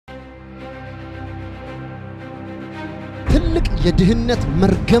የድህነት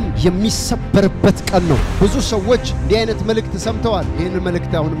መርገም የሚሰበርበት ቀን ነው። ብዙ ሰዎች እንዲህ አይነት መልእክት ሰምተዋል። ይሄን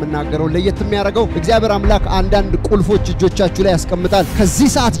መልእክት አሁን የምናገረው ለየት የሚያደርገው እግዚአብሔር አምላክ አንዳንድ ቁልፎች እጆቻችሁ ላይ ያስቀምጣል። ከዚህ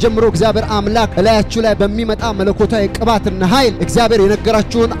ሰዓት ጀምሮ እግዚአብሔር አምላክ እላያችሁ ላይ በሚመጣ መለኮታዊ ቅባትና ኃይል እግዚአብሔር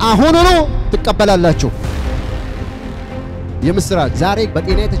የነገራችሁን አሁን ነው ትቀበላላችሁ። የምስራች ዛሬ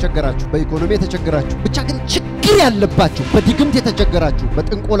በጤና የተቸገራችሁ በኢኮኖሚ የተቸገራችሁ ብቻ ግን ችግር ያለባችሁ በድግምት የተቸገራችሁ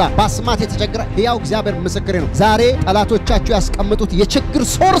በጥንቆላ በአስማት የተቸገራ ያው እግዚአብሔር ምስክሬ ነው። ዛሬ ጠላቶቻችሁ ያስቀምጡት የችግር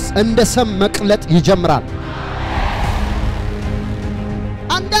ሶርስ እንደ ሰም መቅለጥ ይጀምራል።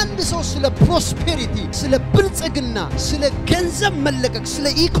 አንዳንድ ሰው ስለ ፕሮስፔሪቲ ስለ ብልጽግና ስለ ገንዘብ መለቀቅ ስለ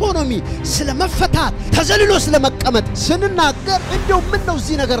ኢኮኖሚ ስለ መፈታት ተዘልሎ ስለ መቀመጥ ስንናገር እንደው ምን ነው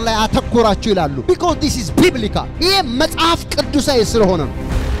እዚህ ነገር ላይ አተኮራችሁ ይላሉ። because this is biblical ይሄ መጽሐፍ ቅዱሳዊ ስለሆነ ነው።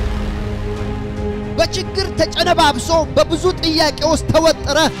 በችግር ተጨነባብሶ በብዙ ጥያቄ ውስጥ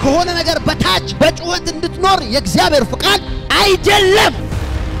ተወጠረ ከሆነ ነገር በታች በጩኸት እንድትኖር የእግዚአብሔር ፍቃድ አይደለም።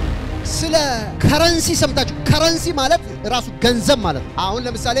 ስለ ከረንሲ ሰምታችሁ ከረንሲ ማለት ራሱ ገንዘብ ማለት አሁን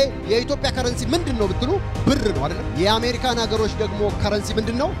ለምሳሌ የኢትዮጵያ ከረንሲ ምንድነው ብትሉ ብር ነው አይደል? የአሜሪካን ሀገሮች ደግሞ ከረንሲ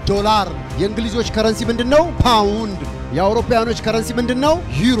ምንድነው? ዶላር። የእንግሊዞች ከረንሲ ምንድነው? ፓውንድ። የአውሮፓውያኖች ከረንሲ ምንድነው?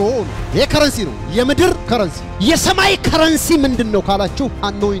 ዩሮ ነው። ይሄ ከረንሲ ነው። የምድር ከረንሲ። የሰማይ ከረንሲ ምንድነው ካላችሁ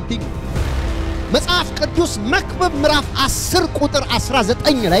አኖይንቲንግ። መጽሐፍ ቅዱስ መክብብ ምዕራፍ 10 ቁጥር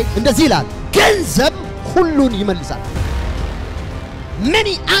 19 ላይ እንደዚህ ይላል፣ ገንዘብ ሁሉን ይመልሳል።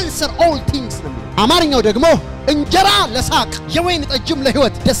 many answer all things ነው። አማርኛው ደግሞ እንጀራ ለሳቅ የወይን ጠጅም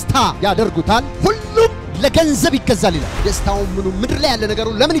ለህይወት ደስታ ያደርጉታል ሁሉም ለገንዘብ ይገዛል ይላል። ደስታው ምኑ ምድር ላይ ያለ ነገሩ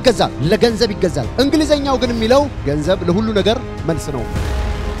ለምን ይገዛል? ለገንዘብ ይገዛል። እንግሊዘኛው ግን የሚለው ገንዘብ ለሁሉ ነገር መልስ ነው።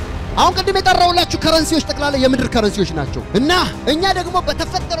 አሁን ቀድሜ የጠራውላችሁ ከረንሲዎች ተክላለ የምድር ከረንሲዎች ናቸው። እና እኛ ደግሞ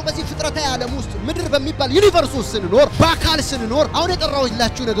በተፈጠረው በዚህ ፍጥረታዊ ዓለም ውስጥ ምድር በሚባል ዩኒቨርስ ውስጥ ስንኖር በአካል ስንኖር አሁን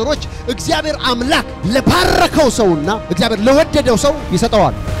የጠራውላችሁ ነገሮች እግዚአብሔር አምላክ ለባረከው ሰውና እግዚአብሔር ለወደደው ሰው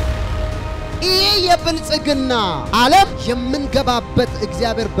ይሰጠዋል። ይሄ የብልጽግና ዓለም የምንገባበት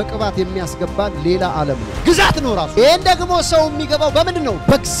እግዚአብሔር በቅባት የሚያስገባን ሌላ ዓለም ነው። ግዛት ነው ራሱ። ይሄን ደግሞ ሰው የሚገባው በምንድነው?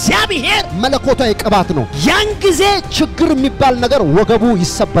 በእግዚአብሔር መለኮታዊ ቅባት ነው። ያን ጊዜ ችግር የሚባል ነገር ወገቡ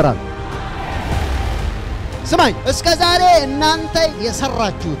ይሰበራል። ስማኝ፣ እስከ ዛሬ እናንተ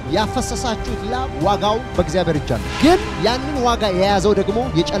የሰራችሁት ያፈሰሳችሁት ላብ ዋጋው በእግዚአብሔር ይቻላል። ግን ያንን ዋጋ የያዘው ደግሞ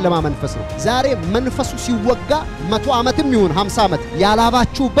የጨለማ መንፈስ ነው። ዛሬ መንፈሱ ሲወጋ 100 ዓመትም ይሁን 50 ዓመት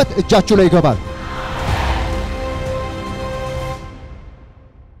ያላባችሁበት እጃችሁ ላይ ይገባል።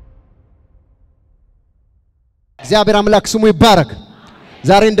 እግዚአብሔር አምላክ ስሙ ይባረክ።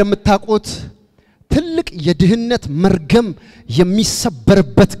 ዛሬ እንደምታውቁት ትልቅ የድህነት መርገም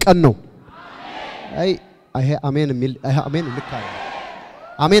የሚሰበርበት ቀን ነው። አይ አሜን ሚል አሜን ልክ አይደለም።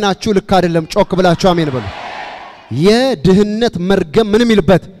 አሜናችሁ ልክ አይደለም። ጮክ ብላችሁ አሜን በሉ። የድህነት መርገም ምን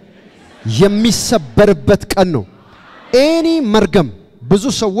የሚልበት የሚሰበርበት ቀን ነው። ኤኒ መርገም ብዙ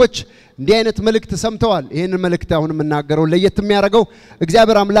ሰዎች እንዲህ አይነት መልእክት ሰምተዋል። ይሄን መልእክት አሁን የምናገረው ለየት የሚያደርገው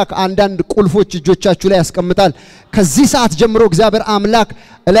እግዚአብሔር አምላክ አንዳንድ ቁልፎች እጆቻችሁ ላይ ያስቀምጣል። ከዚህ ሰዓት ጀምሮ እግዚአብሔር አምላክ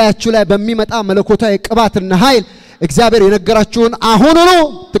እላያችሁ ላይ በሚመጣ መለኮታዊ ቅባትና ኃይል እግዚአብሔር የነገራችሁን አሁን ነው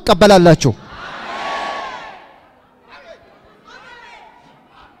ትቀበላላችሁ።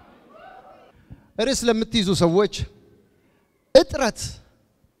 ርዕስ ለምትይዙ ሰዎች እጥረት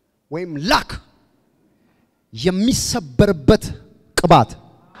ወይም ላክ የሚሰበርበት ቅባት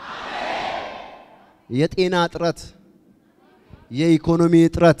የጤና እጥረት የኢኮኖሚ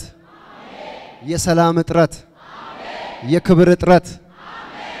እጥረት የሰላም እጥረት የክብር እጥረት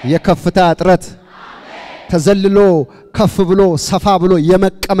የከፍታ እጥረት ተዘልሎ ከፍ ብሎ ሰፋ ብሎ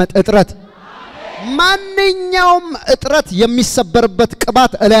የመቀመጥ እጥረት ማንኛውም እጥረት የሚሰበርበት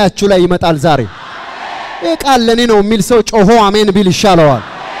ቅባት እላያችሁ ላይ ይመጣል ዛሬ። ቃል ለኔ ነው የሚል ሰው ጮሆ አሜን ቢል ይሻለዋል።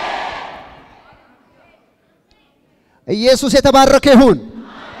 ኢየሱስ የተባረከ ይሁን።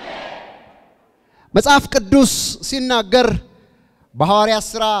 መጽሐፍ ቅዱስ ሲናገር በሐዋርያት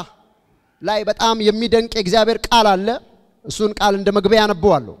ሥራ ላይ በጣም የሚደንቅ የእግዚአብሔር ቃል አለ። እሱን ቃል እንደ መግቢያ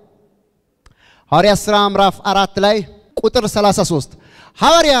ያነበዋለሁ። ሐዋርያት ሥራ ምዕራፍ 4 ላይ ቁጥር 33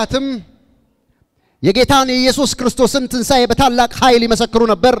 ሐዋርያትም የጌታን የኢየሱስ ክርስቶስን ትንሣኤ በታላቅ ኃይል ይመሰክሩ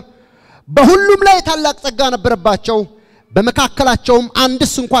ነበር። በሁሉም ላይ ታላቅ ጸጋ ነበረባቸው። በመካከላቸውም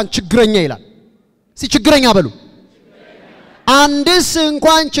አንድስ እንኳን ችግረኛ ይላል። ችግረኛ በሉ። አንድስ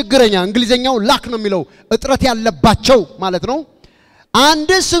እንኳን ችግረኛ እንግሊዘኛው ላክ ነው የሚለው እጥረት ያለባቸው ማለት ነው።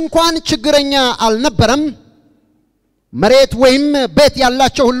 አንድስ እንኳን ችግረኛ አልነበረም። መሬት ወይም ቤት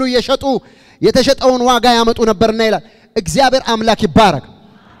ያላቸው ሁሉ የሸጡ የተሸጠውን ዋጋ ያመጡ ነበርና ይላል። እግዚአብሔር አምላክ ይባረክ።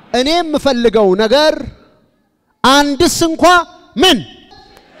 እኔ የምፈልገው ነገር አንድስ እንኳን ምን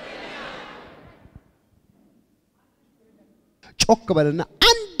ጮክ በልና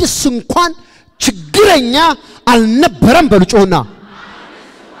አንድ አንድስ እንኳን ችግረኛ አልነበረም በሉጮና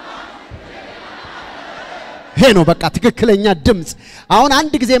ሄኖ በቃ ትክክለኛ ድምጽ አሁን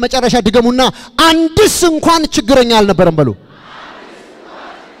አንድ ጊዜ መጨረሻ ድገሙና አንድስ እንኳን ችግረኛ አልነበረም በሉ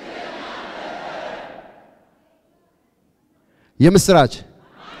የምስራች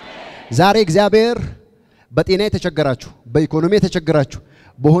ዛሬ እግዚአብሔር በጤና የተቸገራችሁ በኢኮኖሚ የተቸገራችሁ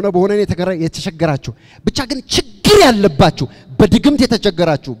በሆነ የተቸገራችሁ ብቻ ግን ችግር ያለባችሁ በድግምት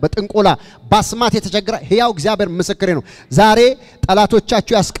የተቸገራችሁ በጥንቆላ ባስማት የተቸገራ ሕያው እግዚአብሔር ምስክሬ ነው ዛሬ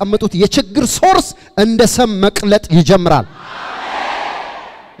ጠላቶቻችሁ ያስቀምጡት የችግር ሶርስ እንደ ሰም መቅለጥ ይጀምራል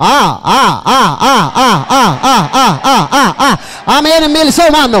አሜን የሚል ሰው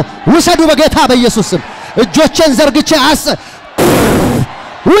ማን ነው ውሰዱ በጌታ በኢየሱስ ስም እጆቼን ዘርግቼ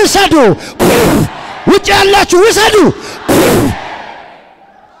ውሰዱ ውጭ ያላችሁ ውሰዱ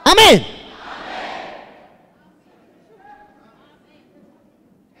አሜን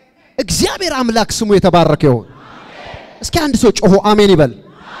እግዚአብሔር አምላክ ስሙ የተባረከ ይሁን እስኪ አንድ ሰው ጮሆ አሜን ይበል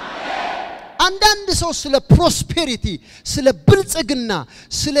አንዳንድ ሰው ስለ ፕሮስፔሪቲ ስለ ብልጽግና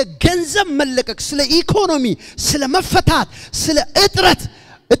ስለ ገንዘብ መለቀቅ ስለ ኢኮኖሚ ስለ መፈታት ስለ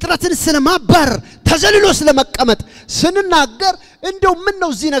እጥረትን ስለ ማባረር ተዘልሎ ስለ መቀመጥ ስንናገር እንደው ምን ነው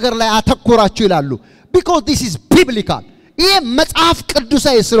እዚህ ነገር ላይ አተኮራችሁ ይላሉ because this is biblical ይሄ መጽሐፍ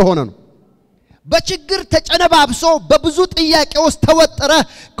ቅዱሳዊ ስለሆነ ነው በችግር ተጨነባብሶ በብዙ ጥያቄ ውስጥ ተወጠረ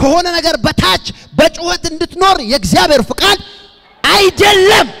ከሆነ ነገር በታች በጩኸት እንድትኖር የእግዚአብሔር ፍቃድ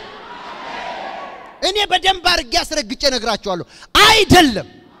አይደለም እኔ በደንብ አርጌ አስረግጬ ነግራችኋለሁ አይደለም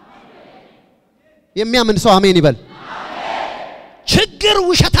የሚያምን ሰው አሜን ይበል ችግር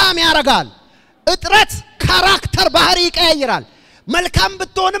ውሸታም ያረጋል እጥረት ካራክተር ባህሪ ይቀያይራል መልካም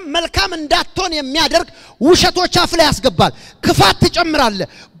ብትሆንም መልካም እንዳትሆን የሚያደርግ ውሸቶች አፍ ላይ ያስገባል ክፋት ትጨምራለ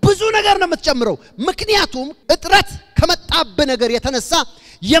ብዙ ነገር ነው የምትጨምረው ምክንያቱም እጥረት ከመጣበ ነገር የተነሳ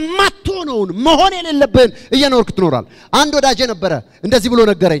የማትሆነውን መሆን የሌለብን እየኖርክ ትኖራል አንድ ወዳጄ ነበረ እንደዚህ ብሎ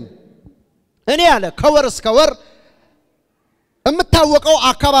ነገረኝ እኔ ያለ ከወር እስከ ወር እምታወቀው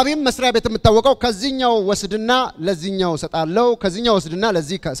አካባቢም መስሪያ ቤት እምታወቀው ከዚህኛው ወስድና ለዚህኛው ሰጣለው ከዚህኛው ወስድና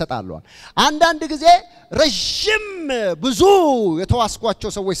ለዚህ ሰጣለው አንዳንድ ጊዜ ረጅም ብዙ የተዋስቋቸው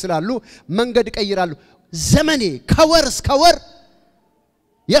ሰዎች ስላሉ መንገድ ቀይራሉ ዘመኔ ከወር እስከ ወር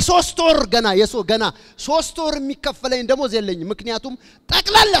የሶስት ወር ገና 3 ወር የሚከፈለኝ ደሞዝ የለኝም ምክንያቱም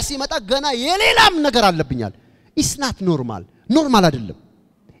ጠቅላላ ሲመጣ ገና የሌላም ነገር አለብኛል ኢስ ናት ኖርማል አይደለም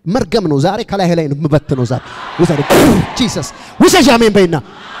መርገም ነው ዛሬ ከላይ ላይ ምበትነው ዛሬ ወሰደ ጂሰስ ወሰጃ አሜን በይና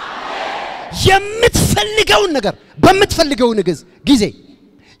የምትፈልገውን ነገር በምትፈልገው ጊዜ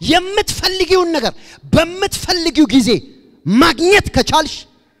የምትፈልጊውን ነገር በምትፈልጊው ጊዜ ማግኘት ከቻልሽ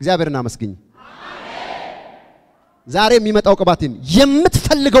እግዚአብሔርን አመስግኝ ዛሬ የሚመጣው ቅባትን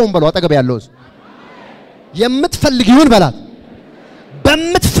የምትፈልገውን በለው አጠገብ ያለው የምትፈልጊውን በላት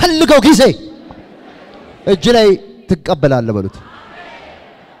በምትፈልገው ጊዜ እጅ ላይ ትቀበላለህ በሉት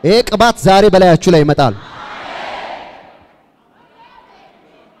ይሄ ቅባት ዛሬ በላያችሁ ላይ ይመጣል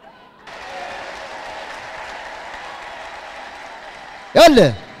ያለ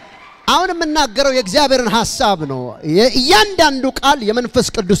አሁን የምናገረው የእግዚአብሔርን ሐሳብ ነው እያንዳንዱ ቃል የመንፈስ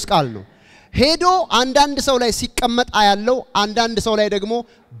ቅዱስ ቃል ነው ሄዶ አንዳንድ ሰው ላይ ሲቀመጥ አያለው አንዳንድ ሰው ላይ ደግሞ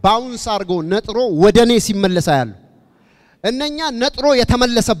ባውንስ አርጎ ነጥሮ ወደኔ ሲመለስ አያለው እነኛ ነጥሮ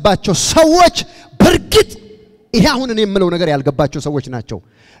የተመለሰባቸው ሰዎች በርግጥ ይሄ አሁን እኔ የምለው ነገር ያልገባቸው ሰዎች ናቸው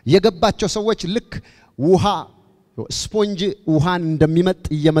የገባቸው ሰዎች ልክ ውሃ ስፖንጅ ውሃን እንደሚመጥ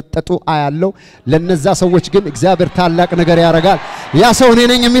እየመጠጡ አያለው ለነዛ ሰዎች ግን እግዚአብሔር ታላቅ ነገር ያረጋል ያ ሰው እኔ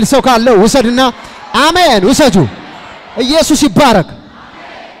ነኝ የሚል ሰው ካለ ውሰድና አሜን ውሰጁ ኢየሱስ ይባረክ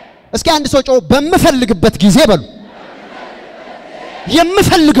እስኪ አንድ ሰው ጮህ በመፈልግበት ጊዜ በሉ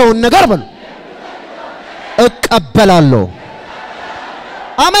የምፈልገውን ነገር በሉ እቀበላለሁ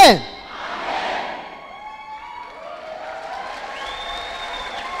አሜን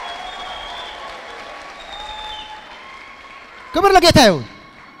ክብር ለጌታ ይሁን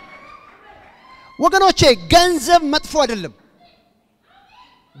ወገኖቼ ገንዘብ መጥፎ አይደለም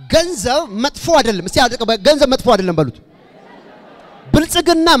እስቲ ገንዘብ መጥፎ አይደለም በሉት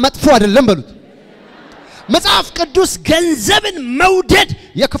ብልጽግና መጥፎ አይደለም በሉት መጽሐፍ ቅዱስ ገንዘብን መውደድ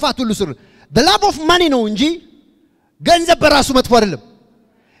የክፋት ሁሉ ስር the love of money ነው እንጂ ገንዘብ በራሱ መጥፎ አይደለም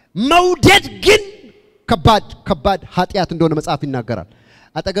መውደድ ግን ከባድ ኃጢያት እንደሆነ መጽሐፍ ይናገራል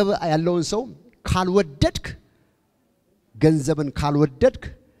አጠገብ ያለውን ሰው ካልወደድክ ገንዘብን ካልወደድክ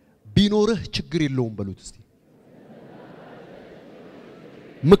ቢኖርህ ችግር የለውም በሉት እስቲ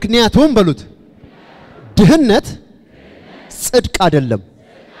ምክንያቱም በሉት ድህነት ጽድቅ አይደለም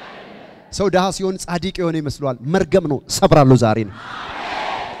ሰው ደሃ ሲሆን ጻድቅ የሆነ ይመስላል መርገም ነው ሰብራለሁ ዛሬ ነው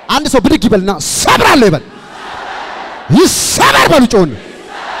አንድ ሰው ብድግ ይበልና ሰብራለሁ ይበል ይሰበር በሉ ጮን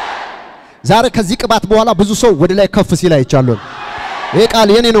ዛሬ ከዚህ ቅባት በኋላ ብዙ ሰው ወደ ላይ ከፍ ሲል አይቻለሁ ይሄ ቃል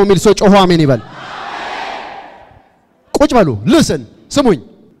የኔ ነው የሚል ሰው ጮሆ አሜን ይበል ቁጭ በሉ listen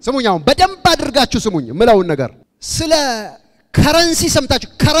ስሙኝ አሁን በደንብ አድርጋችሁ ስሙኝ ምለውን ነገር ስለ ከረንሲ ሰምታችሁ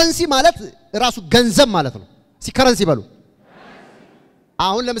ከረንሲ ማለት ራሱ ገንዘብ ማለት ነው ሲ ከረንሲ በሉ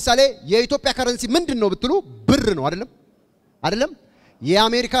አሁን ለምሳሌ የኢትዮጵያ ከረንሲ ምንድነው ብትሉ ብር ነው አይደለም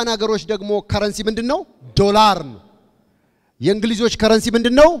የአሜሪካን ሀገሮች ደግሞ ከረንሲ ምንድነው ዶላር ነው የእንግሊዞች ከረንሲ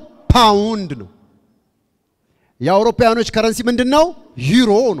ምንድነው ፓውንድ ነው የአውሮፓውያኖች ከረንሲ ምንድነው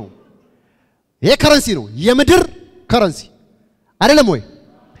ዩሮ ነው ይሄ ከረንሲ ነው የምድር ከረንሲ አይደለም ወይ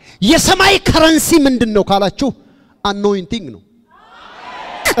የሰማይ ከረንሲ ምንድነው ካላችሁ anointing ነው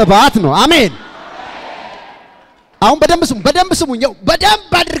ቅባት ነው አሜን አሁን በደንብ ስሙኝ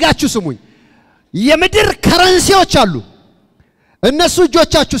በደንብ አድርጋችሁ ስሙኝ የምድር ከረንሲዎች አሉ እነሱ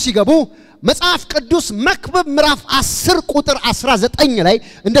እጆቻችሁ ሲገቡ መጽሐፍ ቅዱስ መክብብ ምዕራፍ 10 ቁጥር 19 ላይ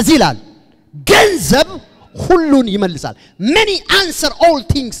እንደዚህ ይላል ገንዘብ ሁሉን ይመልሳል many answer all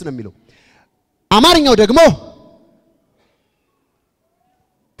things ነው የሚለው አማርኛው ደግሞ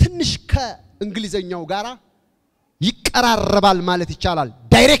ትንሽ ከእንግሊዘኛው ጋራ ይቀራረባል ማለት ይቻላል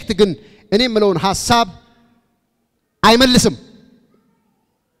ዳይሬክት ግን እኔ ምለውን ሐሳብ አይመልስም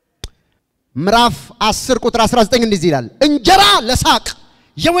ምዕራፍ 10 ቁጥር 19 እንደዚህ ይላል እንጀራ ለሳቅ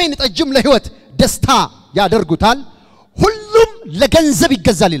የወይን ጠጅም ለህይወት ደስታ ያደርጉታል ሁሉም ለገንዘብ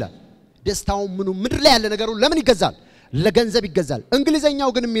ይገዛል ይላል ደስታው ምኑ ምድር ላይ ያለ ነገሩ ለምን ይገዛል ለገንዘብ ይገዛል እንግሊዘኛው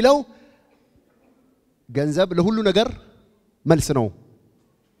ግን የሚለው ገንዘብ ለሁሉ ነገር መልስ ነው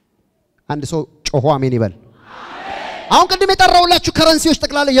አንድ ሰው ጮሆ አሜን ይበል አሁን ቀድሜ የጠራውላችሁ ከረንሲዎች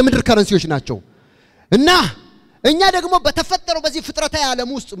ጠቅላላ የምድር ከረንሲዎች ናቸው እና እኛ ደግሞ በተፈጠረው በዚህ ፍጥረታዊ ዓለም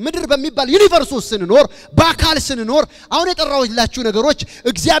ውስጥ ምድር በሚባል ዩኒቨርስ ውስጥ ስንኖር በአካል ስንኖር አሁን የጠራውላችሁ ነገሮች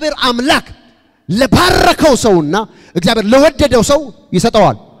እግዚአብሔር አምላክ ለባረከው ሰውና እግዚአብሔር ለወደደው ሰው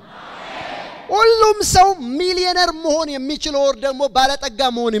ይሰጣዋል ሁሉም ሰው ሚሊዮነር መሆን የሚችል ወር ደግሞ ባለጠጋ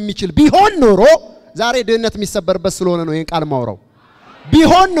መሆን የሚችል ቢሆን ኖሮ ዛሬ ድህነት የሚሰበርበት ስለሆነ ነው ይሄን ቃል ማውራው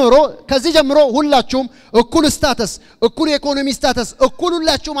ቢሆን ኖሮ ከዚህ ጀምሮ ሁላችሁም እኩል ስታተስ እኩል ኢኮኖሚ ስታተስ እኩል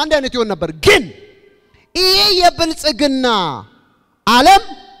ሁላችሁም አንድ አይነት ይሆን ነበር ግን ይሄ የብልጽግና ዓለም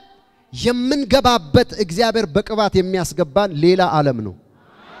የምንገባበት እግዚአብሔር በቅባት የሚያስገባን ሌላ ዓለም ነው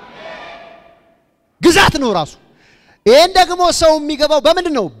ግዛት ነው ራሱ ይሄን ደግሞ ሰው የሚገባው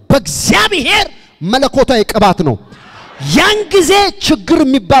በምንድነው በእግዚአብሔር መለኮታዊ ቅባት ነው ያን ጊዜ ችግር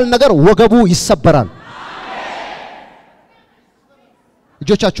የሚባል ነገር ወገቡ ይሰበራል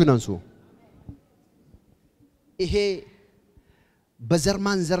እጆቻችሁን አንሱ ይሄ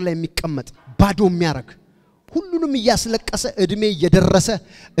በዘርማን ዘር ላይ የሚቀመጥ ባዶ የሚያረግ ሁሉንም ያስለቀሰ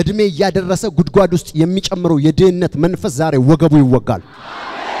እድሜ ያደረሰ ጉድጓድ ውስጥ የሚጨምረው የድህነት መንፈስ ዛሬ ወገቡ ይወጋል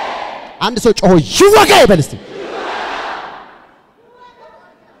አንድ ሰው ጮሆ ይወጋ ይበልስቲ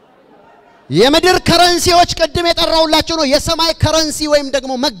የምድር ከረንሲዎች ቀድም የጠራውላችሁ ነው የሰማይ ከረንሲ ወይም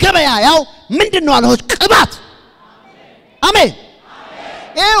ደግሞ መገበያያው ምንድነው አለሆች ቅባት አሜን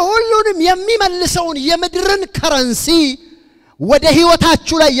ሁሉንም የሚመልሰውን የምድርን ከረንሲ ወደ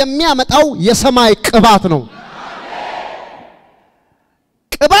ህይወታችሁ ላይ የሚያመጣው የሰማይ ቅባት ነው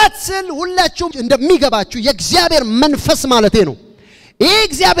ቅባት ስል ሁላችሁም እንደሚገባችሁ የእግዚአብሔር መንፈስ ማለቴ ነው ይሄ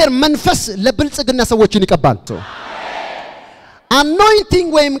እግዚአብሔር መንፈስ ለብልጽግና ሰዎችን ይቀባል anointing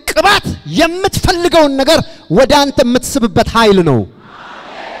ወይም ቅባት የምትፈልገውን ነገር ወደ አንተ የምትስብበት ኃይል ነው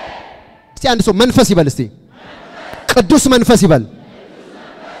እስቲ አንድ ሰው መንፈስ ይበል እስቲ ቅዱስ መንፈስ ይበል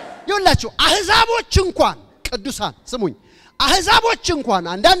ይውላችሁ አህዛቦች እንኳን ቅዱሳን ስሙኝ አህዛቦች እንኳን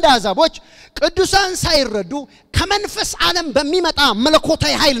አንዳንድ አህዛቦች ቅዱሳን ሳይረዱ ከመንፈስ ዓለም በሚመጣ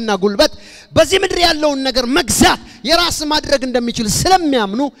መለኮታዊ ኃይልና ጉልበት በዚህ ምድር ያለውን ነገር መግዛት የራስ ማድረግ እንደሚችል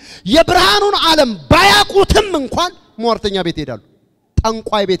ስለሚያምኑ የብርሃኑን ዓለም ባያቁትም እንኳን ሟርተኛ ቤት ሄዳሉ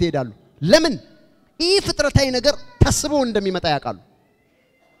ጠንቋይ ቤት ሄዳሉ ለምን ይህ ፍጥረታዊ ነገር ተስቦ እንደሚመጣ ያውቃሉ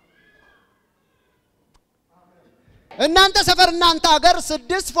እናንተ ሰፈር እናንተ ሀገር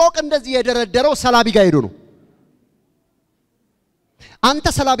 6 ፎቅ እንደዚህ የደረደረው ሰላቢ ጋር ሄዶ ነው አንተ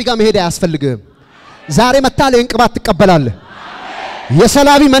ሰላቢ ጋር መሄድ አያስፈልግም ዛሬ መታለ እንቅባት ተቀበላለህ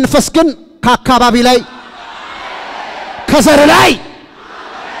የሰላቢ መንፈስ ግን ከአካባቢ ላይ ከዘር ላይ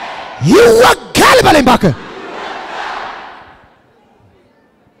ይወጋል በለኝ ባከ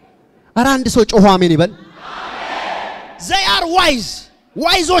አራ አንድ ሰው ጮሆ አሜን ይበል they are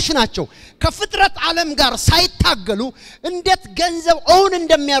ዋይዞች ናቸው ከፍጥረት ዓለም ጋር ሳይታገሉ እንዴት ገንዘብ ኦውን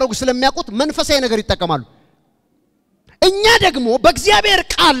እንደሚያረጉ ስለሚያውቁት መንፈሳዊ ነገር ይተከማሉ እኛ ደግሞ በእግዚአብሔር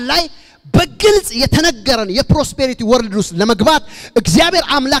ቃል ላይ በግልጽ የተነገረን የፕሮስፔሪቲ ወርልድ ውስጥ ለመግባት እግዚአብሔር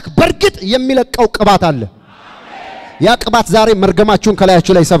አምላክ በርግጥ የሚለቀው ቅባት አለ ያ ቅባት ዛሬ መርገማችሁን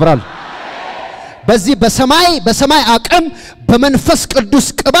ከላያችሁ ላይ ይሰብራል በዚህ በሰማይ አቅም በመንፈስ ቅዱስ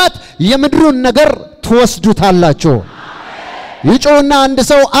ቅባት የምድሩን ነገር ትወስዱታላችሁ ይጮና አንድ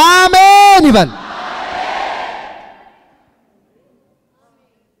ሰው አሜን ይበል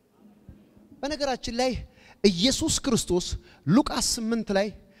በነገራችን ላይ ኢየሱስ ክርስቶስ ሉቃስ 8 ላይ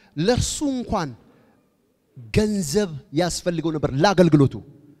ለርሱ እንኳን ገንዘብ ያስፈልገው ነበር ለአገልግሎቱ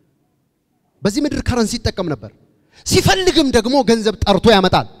በዚህ ምድር ከረንሲ ይጠቀም ነበር ሲፈልግም ደግሞ ገንዘብ ጠርቶ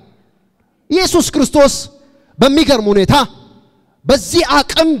ያመጣል ኢየሱስ ክርስቶስ በሚገርም ሁኔታ በዚህ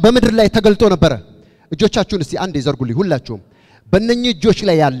አቅም በምድር ላይ ተገልጦ ነበር እጆቻችሁን እስቲ አንዴ ዘርጉልኝ ሁላችሁም በእነኚህ እጆች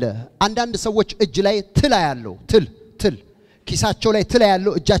ላይ ያለ አንዳንድ ሰዎች እጅ ላይ ትል ያለው ትል ኪሳቸው ላይ ትል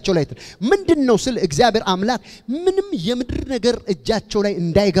ያለው እጃቸው ላይ ትል ምንድነው ስል እግዚአብሔር አምላክ ምንም የምድር ነገር እጃቸው ላይ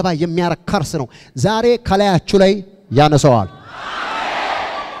እንዳይገባ የሚያረክ ከርስ ነው ዛሬ ከላያችሁ ላይ ያነሳዋል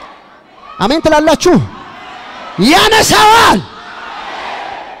አሜን ትላላችሁ ያነሳዋል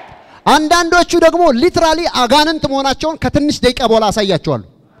አንዳንዶቹ ደግሞ ሊትራሊ አጋንንት መሆናቸውን ከትንሽ ደቂቃ በኋላ አሳያቸዋለሁ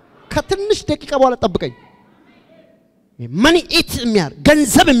ከትንሽ ደቂቃ በኋላ ጠብቀኝ ማኒ ኢት የሚያር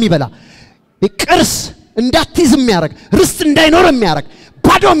ገንዘብ የሚበላ ቅርስ እንዳትይዝ የሚያረግ ርስት እንዳይኖር የሚያረግ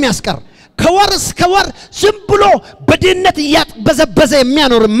ባዶ የሚያስቀር ከወር እስከ ወር ዝም ብሎ በድህነት ያጥበዘበዘ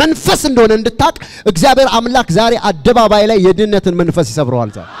የሚያኖር መንፈስ እንደሆነ እንድታቅ እግዚአብሔር አምላክ ዛሬ አደባባይ ላይ የድህነትን መንፈስ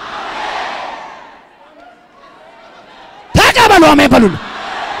ይሰብረዋል ዛሬ ተቀበሉ አሜን በሉ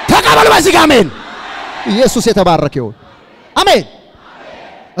ተቀበሉ በዚህ አሜን ኢየሱስ የተባረከ ይሁን አሜን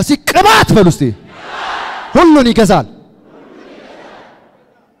እስቲ ቅባት በሉ እስቲ ሁሉን ይገዛል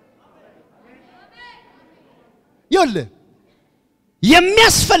ይል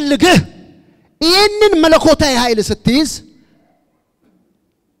የሚያስፈልግህ ይህንን መለኮታዊ ኃይል ስትይዝ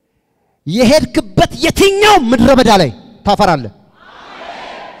የሄድክበት የትኛው ምድረ በዳ ላይ ታፈራለህ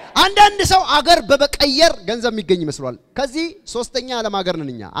አንዳንድ ሰው አገር በበቀየር ገንዘብ የሚገኝ ይመስላል ከዚህ ሶስተኛ ዓለም ሀገር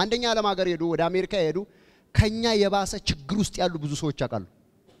ነንኛ አንደኛ ዓለም ሀገር ሄዱ ወደ አሜሪካ ሄዱ ከኛ የባሰ ችግር ውስጥ ያሉ ብዙ ሰዎች አቃሉ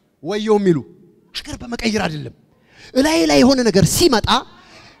ወየው የሚሉ አገር በመቀየር አይደለም ላይ የሆነ ነገር ሲመጣ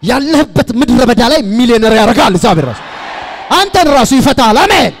ያለህበት ምድረ በዳ ላይ ሚሊዮነር ያረጋል እግዚአብሔር ራሱ አንተን ራሱ ይፈታል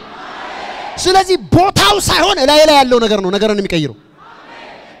አሜን ስለዚህ ቦታው ሳይሆን ላይ ያለው ነገር ነው ነገርን የሚቀይረው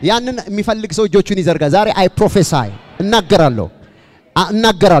ያንን የሚፈልግ ሰው እጆቹን ይዘርጋ ዛሬ አይ ፕሮፌሳይ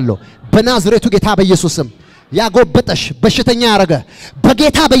እናገራለሁ በናዝሬቱ ጌታ በኢየሱስ ስም ያጎበጠሽ በሽተኛ ያረገ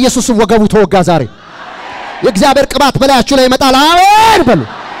በጌታ በኢየሱስ ስም ወገቡ ተወጋ ዛሬ የእግዚአብሔር ቅባት በላያችሁ ላይ ይመጣል አሜን በሉ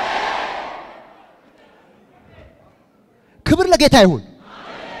ክብር ለጌታ ይሁን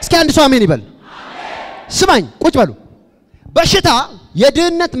እስኪ አንድ ሰው አሜን ይበል ስማኝ ቁጭ በሉ በሽታ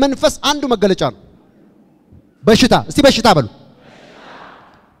የድህነት መንፈስ አንዱ መገለጫ ነው በሽታ እስቲ በሽታ በሉ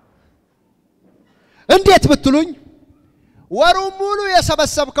እንዴት ብትሉኝ ወሩ ሙሉ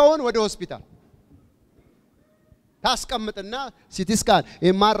የሰበሰብከውን ወደ ሆስፒታል ታስቀምጥና ሲቲ ስካን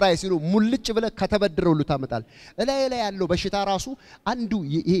ኤምአርአይ ሲሉ ሙልጭ ብለ ከተበድረው ልታመጣል ላይ ያለው በሽታ ራሱ አንዱ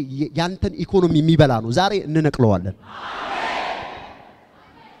ያንተን ኢኮኖሚ የሚበላ ነው ዛሬ እንነቅለዋለን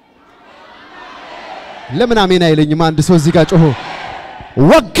ለምን አሜን አይለኝም አንድ ሰው እዚህ ጋር ጮሆ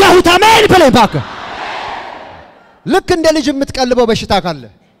ወጋሁት አሜን በለኝ ባከ ልክ እንደ ልጅ የምትቀልበው በሽታ ካለ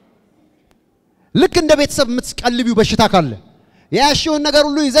ልክ እንደ ቤተሰብ የምትቀልቢው በሽታ ካለ ያሽውን ነገር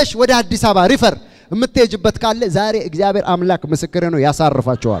ሁሉ ይዘሽ ወደ አዲስ አበባ ሪፈር የምትሄጅበት ካለ ዛሬ እግዚአብሔር አምላክ ምስክር ነው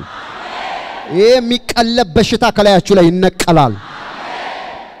ያሳርፋቸዋል ይሄ የሚቀለብ በሽታ ከላያችሁ ላይ ይነቀላል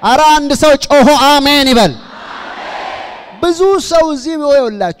አራ አንድ ሰው ጮሆ አሜን ይበል ብዙ ሰው እዚህ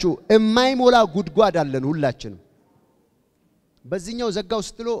ወይላችሁ የማይሞላ ጉድጓድ አለን ሁላችንም በዚህኛው ዘጋው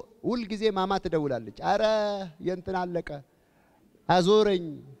ስትሎ ሁሉ ጊዜ ማማ ትደውላለች አረ የንትን አለቀ አዞረኝ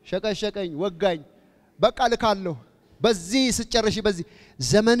ሸቀሸቀኝ ወጋኝ በቃ ልካለሁ በዚህ ስጨርሽ በዚህ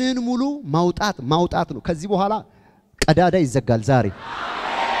ዘመንን ሙሉ ማውጣት ነው ከዚህ በኋላ ቀዳዳ ይዘጋል ዛሬ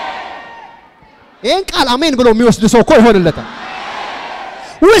ይሄን ቃል አሜን ብሎ የሚወስድ ሰው እኮ ይሆንለታል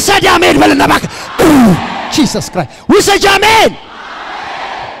ውሰድ አሜን በልና ባክ Jesus Christ ውሰድ አሜን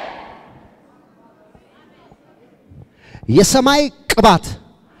የሰማይ ቅባት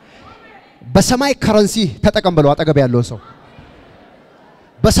በሰማይ ከረንሲ ተጠቀም ብለው አጠገብ ያለው ሰው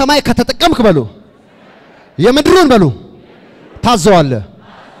በሰማይ ከተጠቀምክ በሉ የምድሩን በሉ ታዘዋለ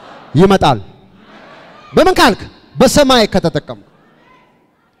ይመጣል በምን ካልክ በሰማይ ከተጠቀምክ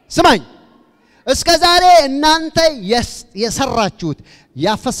ስማኝ እስከ ዛሬ እናንተ የሰራችሁት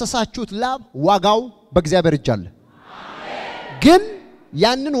ያፈሰሳችሁት ላብ ዋጋው በእግዚአብሔር እጅ አለ ግን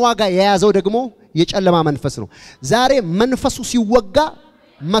ያንን ዋጋ የያዘው ደግሞ የጨለማ መንፈስ ነው ዛሬ መንፈሱ ሲወጋ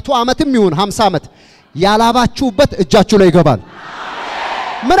 100 ዓመትም ይሁን 50 ዓመት ያላባችሁበት እጃችሁ ላይ ይገባል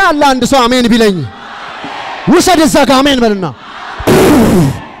ምን አለ አንድ ሰው አሜን ቢለኝ ውሰድ እዛ ጋር አሜን በልና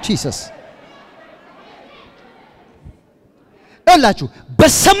Jesus ይላችሁ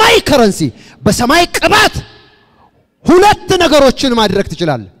በሰማይ ከረንሲ በሰማይ ቅባት ሁለት ነገሮችን ማድረግ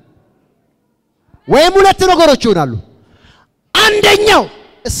ትችላለህ ወይም ሁለት ነገሮች ይሆናሉ አንደኛው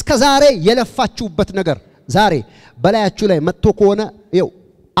እስከ ዛሬ የለፋችሁበት ነገር ዛሬ በላያችሁ ላይ መጥቶ ከሆነ ይው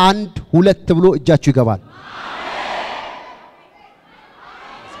አንድ ሁለት ብሎ እጃችሁ ይገባል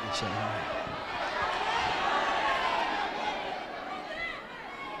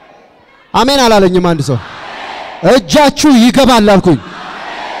አሜን አላለኝም አንድ ሰው እጃችሁ ይገባል አልኩኝ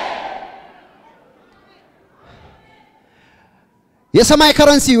የሰማይ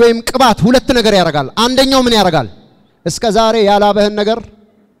ከረንሲ ወይም ቅባት ሁለት ነገር ያደርጋል አንደኛው ምን ያደርጋል እስከ ዛሬ ያላበህን ነገር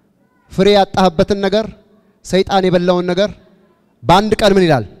ፍሬ ያጣህበትን ነገር ሰይጣን የበላውን ነገር በአንድ ቀን ምን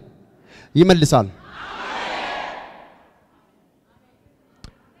ይላል ይመልሳል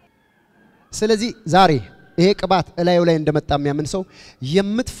ስለዚህ ዛሬ ይሄ ቅባት እላዩ ላይ እንደመጣ የሚያምን ሰው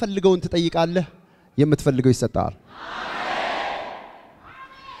የምትፈልገውን ትጠይቃለህ የምትፈልገው ይሰጣል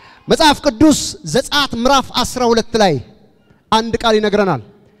መጽሐፍ ቅዱስ ዘጸአት ምዕራፍ 12 ላይ አንድ ቃል ይነግረናል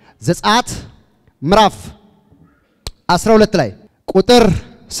ዘጸአት ምዕራፍ 12 ላይ ቁጥር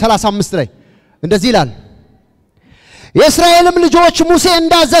 35 ላይ እንደዚህ ይላል የእስራኤልም ልጆች ሙሴ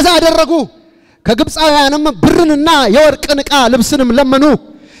እንዳዘዘ አደረጉ ከግብፃውያንም ብርንና የወርቅን ዕቃ ልብስንም ለመኑ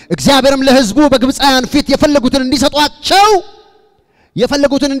እግዚአብሔርም ለሕዝቡ በግብፃውያን ፊት የፈለጉትን እንዲሰጧቸው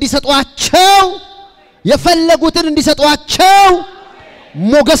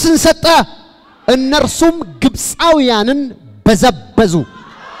ሞገስን ሰጠ እነርሱም ግብፃውያንን በዘበዙ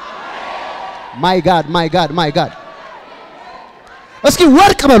ማይ ጋድ እስኪ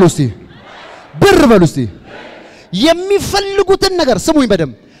ወርቅ በሉ እስቲ ብር በሉ እስቲ የሚፈልጉትን ነገር ስሙኝ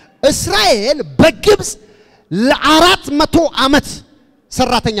በደም እስራኤል በግብጽ ለ400 ዓመት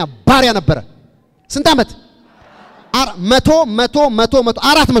ሰራተኛ ባሪያ ነበረ ስንት ዓመት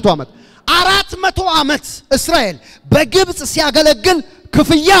 400 ዓመት እስራኤል በግብጽ ሲያገለግል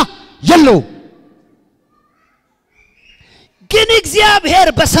ክፍያ የለው ግን እግዚአብሔር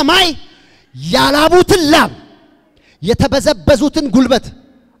በሰማይ ያላቡትን ላብ የተበዘበዙትን ጉልበት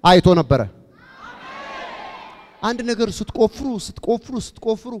አይቶ ነበር አንድ ነገር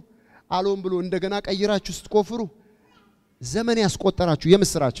ስትቆፍሩ አሎም ብሎ እንደገና ቀይራችሁ ስትቆፍሩ ዘመን ያስቆጠራችሁ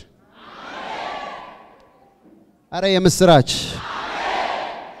የምስራች አረ የምስራች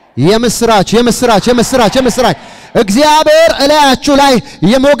እግዚአብሔር እላያችሁ ላይ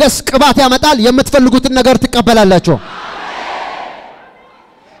የሞገስ ቅባት ያመጣል የምትፈልጉትን ነገር ትቀበላላችሁ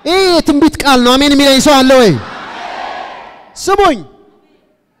ይሄ ትንቢት ቃል ነው አሜን የሚለኝ ሰው አለ ወይ ስሙኝ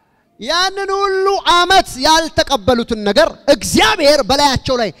ያንን ሁሉ አመት ያልተቀበሉትን ነገር እግዚአብሔር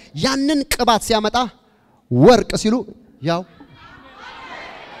በላያቸው ላይ ያንን ቅባት ሲያመጣ ወርቅ ሲሉ ያው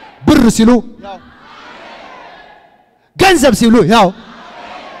ብር ሲሉ ያው ገንዘብ ሲሉ ያው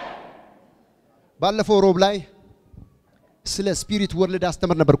ባለፈው ሮብ ላይ ስለ ስፒሪት ወርልድ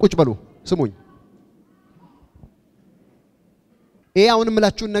አስተምር ነበር ቁጭ በሉ ስሙኝ አሁንም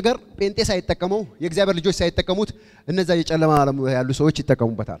ምላችሁን ነገር ጴንጤ ሳይጠቀመው የእግዚአብሔር ልጆች ሳይጠቀሙት እነዛ የጨለማ ዓለም ያሉ ሰዎች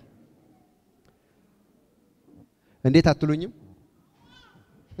ይጠቀሙበታል እንዴት አትሉኝም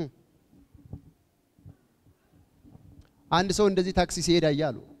አንድ ሰው እንደዚህ ታክሲ ሲሄድ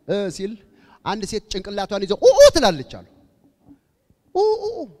ያያሉ ሲል አንድ ሴት ጭንቅላቷን ይዘው ትላለች አሉ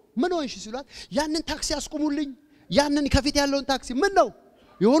ምን ሆንሽ ሲሏት ያንን ታክሲ አስቆሙልኝ ያንን ከፊት ያለውን ታክሲ ምን ነው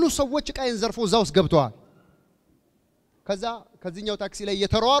የሆኑ ሰዎች ቃይን ዘርፎ ዛውስ ገብተዋል ከዚህኛው ታክሲ ላይ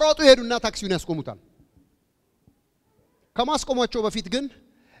የተሯሯጡ ሄዱና ታክሲውን ያስቆሙታል ከማስቆማቸው በፊት ግን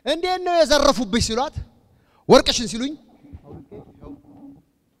እንዴት ነው የዘረፉብሽ ሲሏት ወርቅሽን ሲሉኝ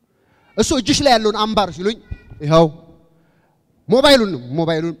እሱ እጅሽ ላይ ያለውን አምባር ሲሉኝ ይሄው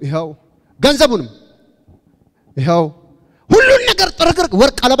ሞባይሉን ይሄው ገንዘቡንም ይሄው ሁሉን ነገር ጥርግርግ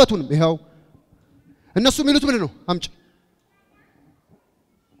ወርቅ አለበቱንም ይሄው እነሱ የሚሉት ምን ነው አምጪ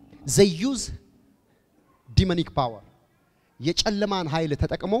they use demonic power የጨለማን ኃይል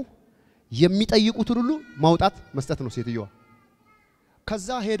ተጠቅመው የሚጠይቁትን ሁሉ ማውጣት መስጠት ነው ሴትየዋ ከዛ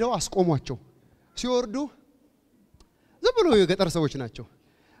ሄደው አስቆሟቸው ሲወርዱ ዝም ብሎ የገጠር ሰዎች ናቸው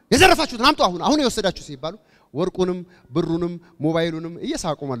የዘረፋችሁት አምጡ አሁን የወሰዳችሁ ሲባሉ ወርቁንም ብሩንም ሞባይሉንም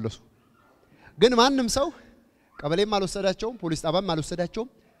እየሳቁ መለሱ ግን ማንንም ሰው ቀበሌም አልወሰዳቸውም ፖሊስ ጣባም አልወሰዳቸውም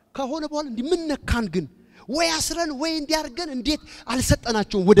ከሆነ በኋላ እንዲ ምን ነካን ግን ወይ አስረን ወይ እንዲያርገን እንዴት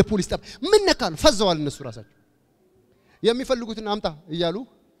አልሰጠናቸውም ወደ ፖሊስ ጣባ ምን ነካን ፈዘዋል እነሱ ራሳቸው የሚፈልጉትን አምጣ እያሉ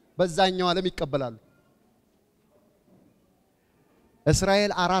በዛኛው ዓለም ይቀበላሉ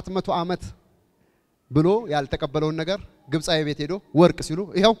እስራኤል 400 ዓመት ብሎ ያልተቀበለውን ነገር ግብጻዊ ቤት ሄዶ ወርቅ ሲሉ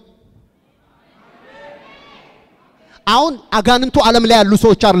ይሄው አሁን አጋንንቱ ዓለም ላይ ያሉ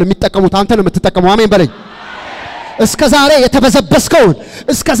ሰዎች አይደለም የሚጠቀሙት አንተ ነው የምትጠቀመው አሜን በለኝ እስከ ዛሬ የተበዘበስከውን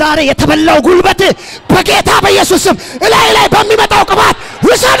እስከ ዛሬ የተበላው ጉልበት በጌታ በኢየሱስ ስም ላይ በሚመጣው ቅባት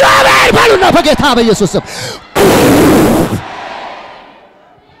ውሰዱ አሜን በሉና በጌታ በኢየሱስ ስም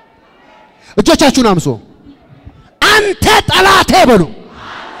እጆቻችሁን አምሶ አንተ ጠላቴ በሉ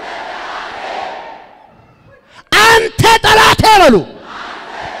አንተ ጠላቴ በሉ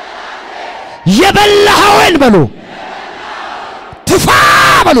የበላኸውን በሉ ትፋ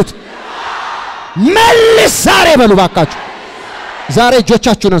በሉት መልስ ዛሬ በሉ ባካችሁ ዛሬ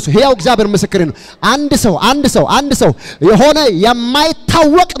እጆቻችሁን አንሱ ሕያው እግዚአብሔር ምስክሬ ነው አንድ ሰው የሆነ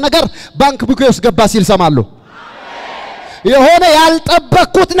የማይታወቅ ነገር ባንክ ቡኬ ውስጥ ገባ ሲል ሰማለሁ የሆነ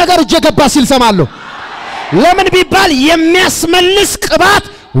ያልጠበቅኩት ነገር እጄ ገባ ሲል ሰማለሁ ለምን ቢባል የሚያስመልስ ቅባት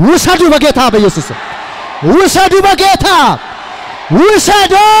ውሰዱ በጌታ በኢየሱስ ውሰዱ በጌታ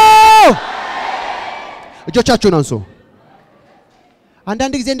ውሰዱ እጆቻችሁን አንሱ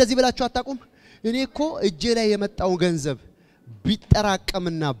አንዳንድ ጊዜ እንደዚህ ብላችሁ አታቁም እኔ እኮ እጄ ላይ የመጣው ገንዘብ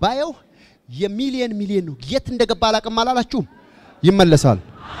ቢጠራቀምና ባየው የሚሊየን ነው የት እንደገባ አላቀም አላላችሁም ይመለሳል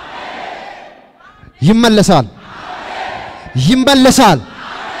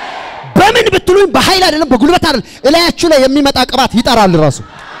በምን ብትሉኝ በኃይል አይደለም በጉልበት አይደለም እላያችሁ ላይ የሚመጣ ቅባት ይጠራል ራሱ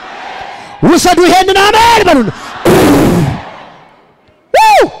ውሰዱ ይሄንን አሜን በሉን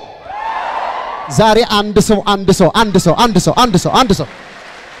ዛሬ አንድ ሰው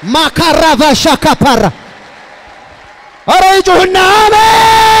ማካራቫ ሻካፓራ አረይጆና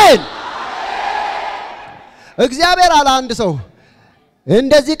አሜን እግዚአብሔር አለ አንድ ሰው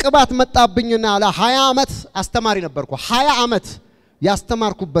እንደዚህ ቅባት መጣብኝና አለ 20 ዓመት አስተማሪ ነበርኩ 20 ዓመት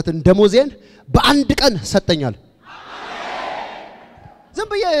ያስተማርኩበትን ደሞዜን በአንድ ቀን ሰጠኛል ዝም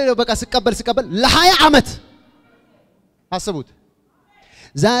ብዬ በቃ ስቀበል ለ20 ዓመት አስቡት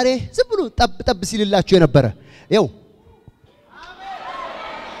ዛሬ ዝም ብሎ ጠብ ሲልላችሁ የነበረ ይው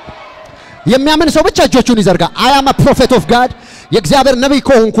የሚያምን ሰው ብቻ እጆቹን ይዘርጋ I am a prophet of God የእግዚአብሔር ነብይ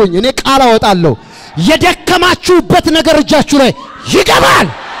ከሆንኩኝ እኔ ቃል አወጣለሁ የደከማችሁበት ነገር እጃችሁ ላይ ይገባል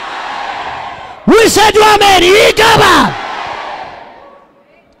ውሰዱ አሜን ይገባል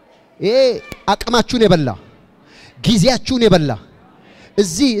አቅማችሁን የበላ ጊዜያችሁን የበላ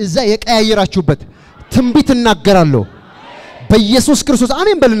እዛ የቀያየራችሁበት ትንቢት እናገራለሁ በኢየሱስ ክርስቶስ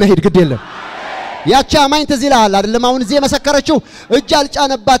አሜን በልና ሄድ ግድ የለም ያቺ አማኝ ተዚላል አይደለም አሁን እዚህ መሰከረችው እጅ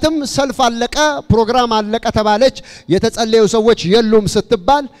አልጫነባትም ሰልፍ አለቀ ፕሮግራም አለቀ ተባለች የተጸለዩ ሰዎች የሉም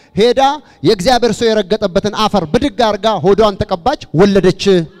ስትባል ሄዳ የእግዚአብሔር ሰው የረገጠበትን አፈር ብድግ አርጋ ሆዷን ተቀባች ወለደች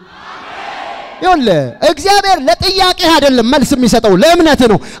ይወለ እግዚአብሔር ለጥያቄ አይደለም መልስ የሚሰጠው ለእምነት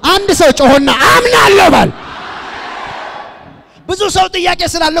ነው አንድ ሰው ጮሆና አምናለሁ ባል ብዙ ሰው ጥያቄ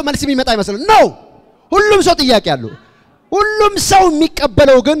ስላለው መልስ የሚመጣ ይመስላል ነው ሁሉም ሰው ጥያቄ አለው ሁሉም ሰው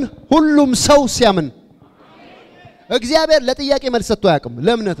የሚቀበለው ግን ሁሉም ሰው ሲያምን እግዚአብሔር ለጥያቄ መልስ ሰጥቶ ያቅም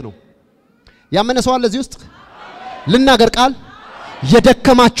ለእምነት ነው ያመነ ሰው አለ እዚህ ውስጥ ልናገር ቃል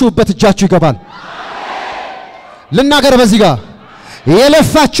የደከማችሁበት እጃችሁ ይገባል ልናገር በዚህ ጋር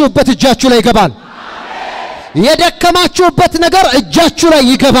የለፋችሁበት እጃችሁ ላይ ይገባል የደከማችሁበት ነገር እጃችሁ ላይ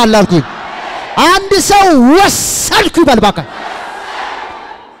ይገባል አልኩኝ አንድ ሰው ወሰልኩ ይበልባካ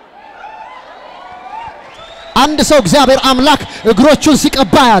አንድ ሰው እግዚአብሔር አምላክ እግሮቹን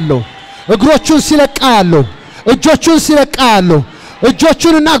ሲቀባ ያለው እግሮቹን ሲለቃ ያለው እጆቹን ሲለቃ ያለው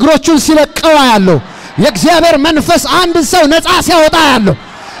እጆቹንና እግሮቹን ሲለቀው ያለው የእግዚአብሔር መንፈስ አንድ ሰው ነፃ ሲያወጣ ያለው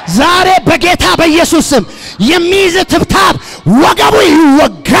ዛሬ በጌታ በኢየሱስ ስም የሚይዝ ትብታብ ወገቡ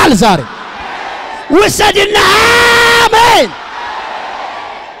ይወጋል ዛሬ ውሰድና አሜን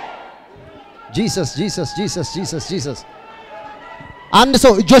ጂሰስ አንድ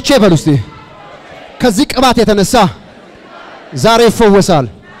ሰው እጆቼ በሉ እስቲ ከዚህ ቅባት የተነሳ ዛሬ ይፈወሳል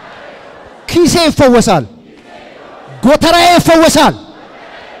ኪሴ ይፈወሳል ጎተራዬ ይፈወሳል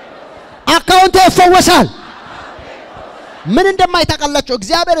አካውንቴ ይፈወሳል ምን እንደማይታቀላችሁ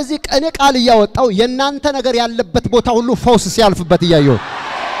እግዚአብሔር እዚህ ቀኔ ቃል ያወጣው የናንተ ነገር ያለበት ቦታ ሁሉ ፈውስ ሲያልፍበት ያየው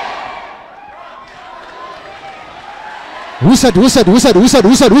ውሰድ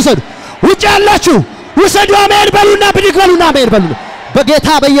ውጭ ያላችሁ ውሰዱ አሜን በሉና ብድግ በሉና አሜን በሉ በጌታ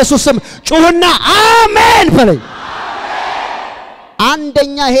በኢየሱስ ስም ጩህና አሜን በለኝ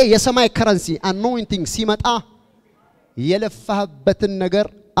አንደኛ ይሄ የሰማይ ከረንሲ አኖይንቲንግ ሲመጣ የለፋህበትን ነገር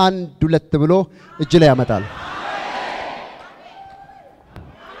አንድ ሁለት ብሎ እጅ ላይ ያመጣል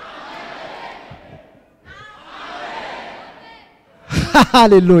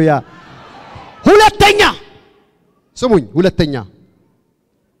ሃሌሉያ ሁለተኛ ስሙኝ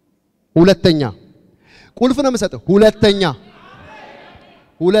ሁለተኛ ቁልፍ ነው መሰጠው ሁለተኛ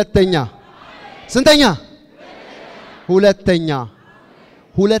ስንተኛ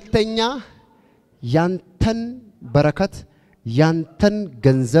ሁለተኛ ያንተን በረከት ያንተን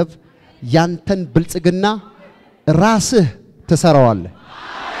ገንዘብ ያንተን ብልጽግና ራስህ ትሰራዋለህ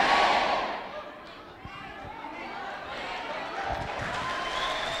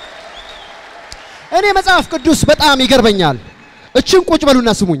እኔ መጽሐፍ ቅዱስ በጣም ይገርመኛል እቺን ቁጭ በሉና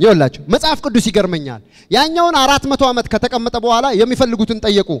ስሙኝ ይወላችሁ መጽሐፍ ቅዱስ ይገርመኛል ያኛውን 400 ዓመት ከተቀመጠ በኋላ የሚፈልጉትን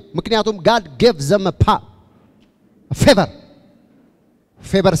ጠየቁ ምክንያቱም God gave them a favor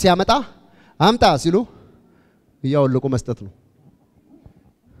ሲያመጣ አምጣ ሲሉ ያውልቁ መስጠት ነው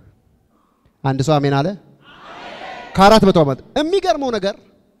አንድ ሰው አሜን አለ ከ400 ዓመት የሚገርመው ነገር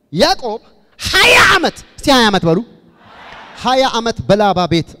ያዕቆብ 20 ዓመት 20 ዓመት በሉ 20 ዓመት በላባ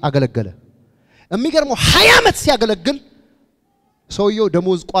ቤት አገለገለ የሚገርመው 20 ዓመት ሲያገለግል ሰውየው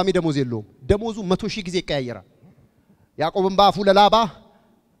ደሞዝ ቋሚ ደሞዝ የለውም ደሞዙ 100,000 ጊዜ ይቀያየራል ያዕቆብም ባፉ ለላባ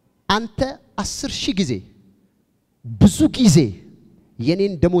አንተ 10,000 ጊዜ ብዙ ጊዜ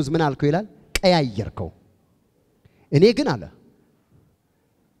የኔን ደሞዝ ምን አልከው ይላል ቀያየርከው እኔ ግን አለ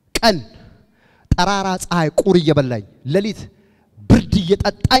ቀን ጠራራ ፀሐይ ቁር እየበላኝ ለሊት ብርድ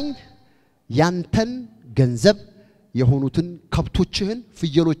እየጠጣኝ ያንተን ገንዘብ የሆኑትን ከብቶችህን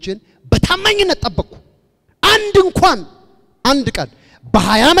ፍየሎችን በታማኝነት ጠበቅኩ አንድ ቀን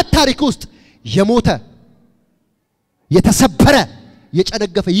በ20 ዓመት ታሪክ ውስጥ የሞተ የተሰበረ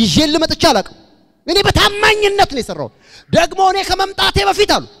የጨነገፈ ይዤል መጥቻ አላቀም እኔ በታማኝነት ነው የሰራው ደግሞ እኔ ከመምጣቴ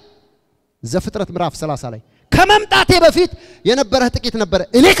በፊት አሉ ዘፍጥረት ምዕራፍ 30 ላይ ከመምጣቴ በፊት የነበረ ጥቂት ነበር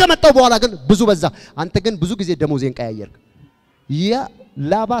እኔ ከመጣው በኋላ ግን ብዙ በዛ አንተ ግን ብዙ ጊዜ ደሞዜን ቀያየርክ ያ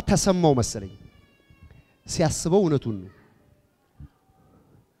ላባ ተሰማው መሰለኝ ሲያስበው እውነቱን ነው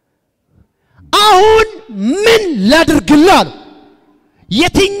አሁን ምን ላድርግልህ አለ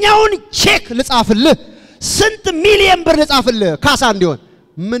የትኛውን ቼክ ልጻፍልህ ስንት ሚሊዮን ብር ልጻፍልህ ካሳ እንዲሆን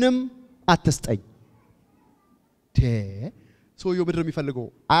ምንም አትስጠኝ ሰውየው ምድር የሚፈልገው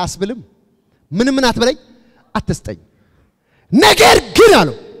አያስብልም ምንም አትበለኝ አትስጠኝ ነገር ግን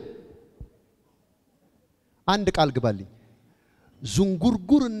አለው አንድ ቃል ግባልኝ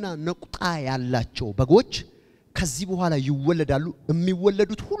ዙንጉርጉርና ነቁጣ ያላቸው በጎች ከዚህ በኋላ ይወለዳሉ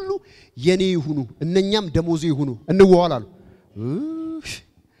የሚወለዱት ሁሉ የኔ ይሁኑ እነኛም ደሞዙ ይሁኑ እንዋዋላሉ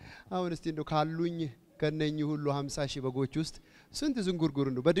አሁን እስቲ እንደው ካሉኝ ከነኝ ሁሉ 50,000 በጎች ውስጥ ስንት ዝንጉርጉር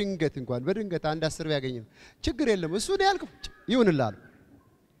ነው በድንገት አንድ 10 ቢያገኝ ነው ችግር የለም እሱ ነው ያልከው ይሁንላል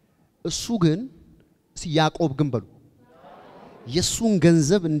እሱ ግን ያዕቆብ ግን በሉ የሱን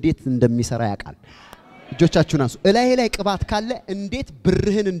ገንዘብ እንዴት እንደሚሰራ ያቃል እጆቻችሁን አንሱ ላይ ቅባት ካለ እንዴት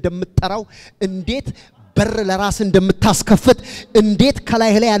ብርህን እንደምትጠራው እንዴት በር ለራስ እንደምታስከፍት እንዴት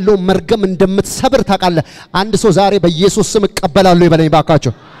ከላይ ላይ ያለው መርገም እንደምትሰብር ታቃለ አንድ ሰው ዛሬ በኢየሱስ ስም እቀበላለሁ ይበለኝ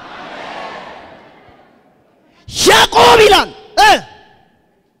ባካችሁ ያዕቆብ ይላል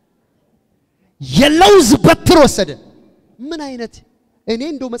የለውዝ በትር ወሰደ ምን አይነት እኔ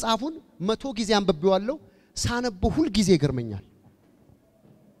እንደው መጽሐፉን 100 ጊዜ አንብቤዋለሁ ሳነበው ሁሉ ጊዜ ይገርመኛል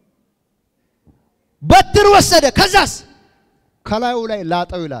በትር ወሰደ ከዛስ ከላዩ ላይ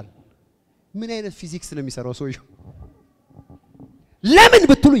ላጣው ይላል ምን አይነት ፊዚክስ ነው የሚሰራው ሰውየው ለምን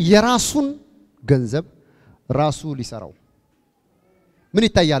ብትሉ የራሱን ገንዘብ ራሱ ሊሰራው ምን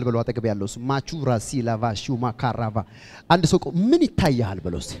ይታያል ብለው አጠገብ ያለው ማቹራ ሲላቫ ሹማ ካራቫ አንድ ሰው ምን ይታያል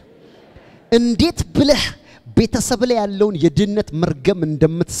ብለው እንዴት ብለህ ቤተሰብ ላይ ያለውን የድነት መርገም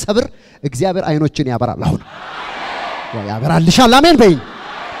እንደምትሰብር እግዚአብሔር አይኖችን ያበራል አሁን ያበራልሻል አሜን በይ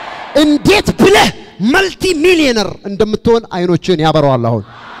እንዴት ብለህ መልቲ ሚሊዮነር እንደምትሆን አይኖችን ያበራዋል አሁን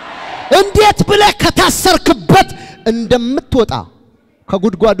እንዴት ብለህ ከታሰርክበት እንደምትወጣ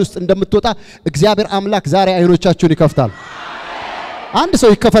ከጉድጓድ ውስጥ እንደምትወጣ እግዚአብሔር አምላክ ዛሬ አይኖቻችሁን ይከፍታል አንድ ሰው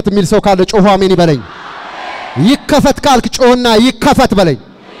ይከፈት የሚል ሰው ካለ ጮሁ አሜን ይበለኝ ይከፈት ካልክ ጮህና ይከፈት በለኝ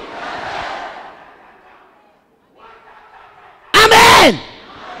አሜን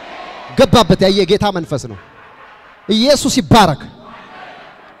ገባበት ያየ ጌታ መንፈስ ነው ኢየሱስ ይባረክ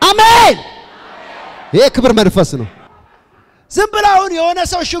አሜን ይሄ ክብር መንፈስ ነው ዝም ብላውን የሆነ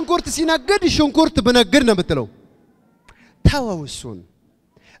ሰው ሽንኩርት ሲነግድ ሽንኩርት ብነግድ ነው የምትለው ታዋውሱን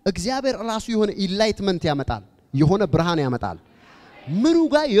እግዚአብሔር ራሱ የሆነ ኢንላይትመንት ያመጣል የሆነ ብርሃን ያመጣል ምኑ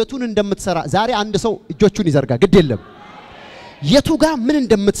ጋር የቱን እንደምትሰራ ዛሬ አንድ ሰው እጆቹን ይዘርጋ ግድ የለም የቱ ጋር ምን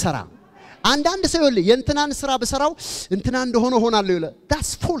እንደምትሰራ አንድ ሰው ይል የእንትናን ስራ በሰራው እንትና እንደሆነ ሆናለሁ ይላል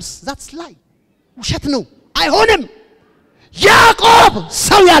that's false that's lie ውሸት ነው አይሆንም ያዕቆብ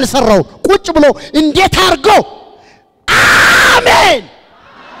ሰው ያልሰራው ቁጭ ብሎ እንዴት አርጎ አሜን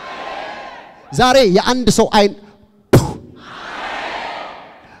ዛሬ የአንድ ሰው አይን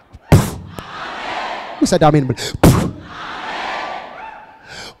ውሰድ አሜን ብል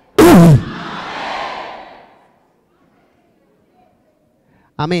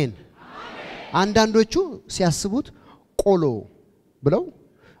አሜን አንዳንዶቹ ሲያስቡት ቆሎ ብለው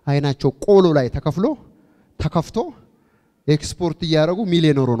አይናቸው ቆሎ ላይ ተከፍቶ ኤክስፖርት ያያረጉ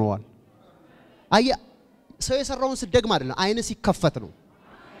ሚሊዮነር ሆነዋል አያ ሰው የሰራውን ስደግም አይደለም አይነ ሲከፈት ነው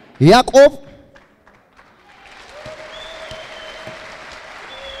ያዕቆብ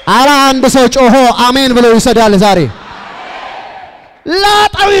አላ አንድ ሰው ጮሆ አሜን ብሎ ይሰዳል ዛሬ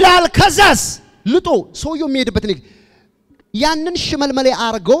ላጣው ይላል ከዛስ ልጦ ሰውየው የሚሄድበት ነው ያንን ሽመልመሌ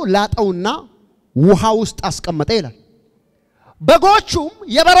አርገው ላጣውና ውሃ ውስጥ አስቀመጠ ይላል በጎቹም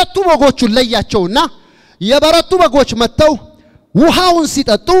የበረቱ በጎቹን ለያቸውና የበረቱ በጎች መተው ውሃውን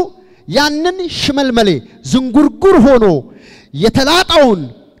ሲጠጡ ያንን ሽመልመሌ ዝንጉርጉር ሆኖ የተላጣውን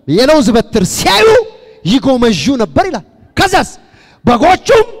የለውዝ በትር ሲያዩ ይጎመጁ ነበር ይላል ከዛስ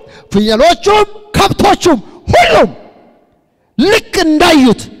በጎቹም ፍየሎቹም ከብቶቹም ሁሉም ልክ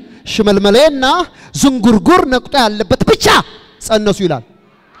እንዳዩት ሽመልመሌና ዝንጉርጉር ነቅጦ ያለበት ብቻ ጸነሱ ይላል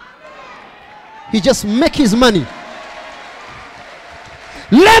he just make his money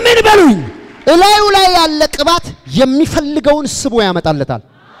ለምን በሉኝ እላዩ ላይ ያለ ቅባት የሚፈልገውን ስቦ ያመጣለታል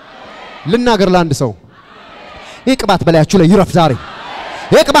ልናገር ለአንድ ሰው ይህ ቅባት በላያችሁ ላይ ይረፍ ዛሬ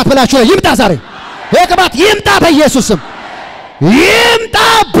ይህ ቅባት በላያችሁ ላይ ይምጣ ዛሬ ይህ ቅባት ይምጣ በኢየሱስ ስም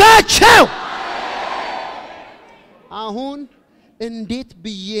ይምጣባቸው አሁን እንዴት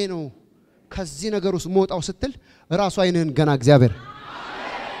ብዬ ነው ከዚህ ነገር ውስጥ ሞጣው ስትል ራሱ አይነን ገና እግዚአብሔር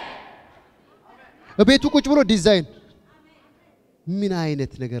በቤቱ ቁጭ ብሎ ዲዛይን ምን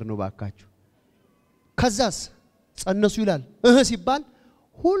አይነት ነገር ነው ባካችሁ ከዛስ ጸነሱ ይላል ሲባል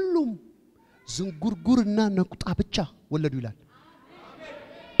ሁሉም ዝንጉርጉርና ነቁጣ ብቻ ወለዱ ይላል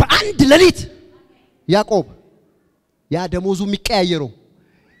በአንድ ሌሊት ያዕቆብ ያ ደሞዙ የሚቀያየረው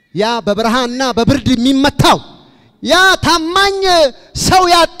ያ በብርሃንና በብርድ የሚመታው ያ ታማኝ ሰው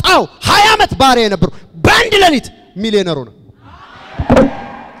ያጣው 20 ዓመት ባሪያ ነበር በአንድ ሌሊት ሚሊዮነር ሆነ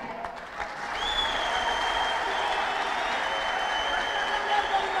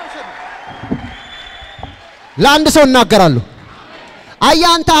ለአንድ ሰው እናገራለሁ አያ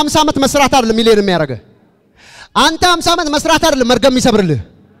አንተ 50 ዓመት መስራት አይደለም ሚሊዮነር የሚያረጋ አንተ 50 ዓመት መስራት አይደለም መርገም ይሰብርልህ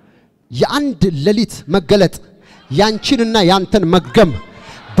የአንድ ሌሊት መገለጥ ያንቺንና ያንተን መርገም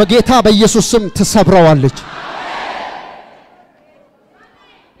በጌታ በኢየሱስ ስም ተሰብረዋለች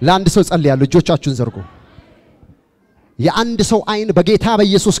ለአንድ ሰው ጸልያለሁ እጆቻችሁን ዘርጉ የአንድ ሰው አይን በጌታ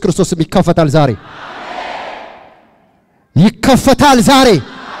በኢየሱስ ክርስቶስ ስም ይከፈታል ዛሬ ይከፈታል ዛሬ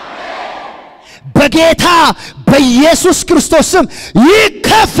በጌታ በኢየሱስ ክርስቶስ ስም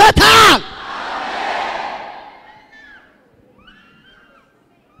ይከፈታል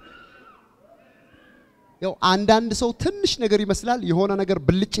ያው አንዳንድ ሰው ትንሽ ነገር ይመስላል የሆነ ነገር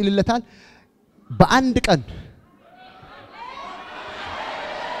ብልጭ ይልለታል በአንድ ቀን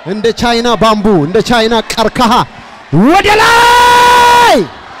እንደ ቻይና ባምቡ እንደ ቻይና ቀርከሃ ወደ ላይ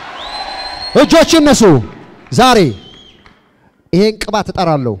እጆችን ነሱ ዛሬ ይሄን ቅባት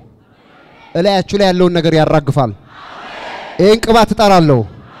ተጠራለሁ እላያችሁ ላይ ያለውን ነገር ያራግፋል ይሄን ቅባት ተጠራለሁ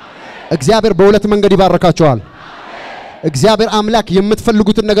እግዚአብሔር በሁለት መንገድ ይባርካችኋል እግዚአብሔር አምላክ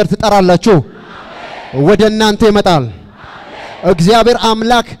የምትፈልጉትን ነገር ተጠራላችሁ ወደ እናንተ ይመጣል እግዚአብሔር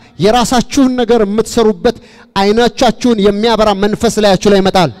አምላክ የራሳችሁን ነገር የምትሰሩበት አይናቻችሁን የሚያበራ መንፈስ ላያችሁ ላይ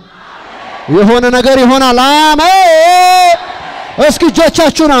ይመጣል የሆነ ነገር ይሆናል አሜን እስኪ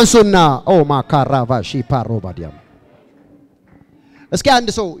እጆቻችሁን አንሱና ኦ ማካራቫሺ ፓሮባዲያም እስኪ አንድ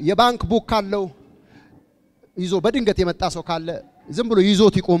ሰው የባንክ ቡክ ካለው ይዞ በድንገት የመጣ ሰው ካለ ዝም ብሎ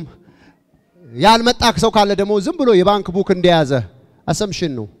ይዞት ይቆም ያልመጣ ሰው ካለ ደግሞ ዝም ብሎ የባንክ ቡክ እንደያዘ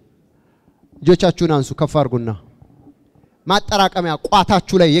አሰምሽን ነው እጆቻችሁን አንሱ ከፍ አድርጉና ማጠራቀሚያ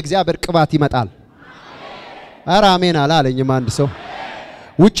ቋታችሁ ላይ የእግዚአብሔር ቅባት ይመጣል አረ አሜን አላለኝም አንድ ሰው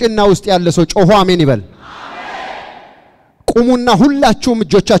ውጭና ውስጥ ያለ ሰው ጮሆ አሜን ይበል ቁሙና ሁላችሁም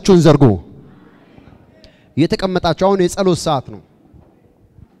እጆቻችሁን ዘርጉ የተቀመጣችሁ አሁን የጸሎት ሰዓት ነው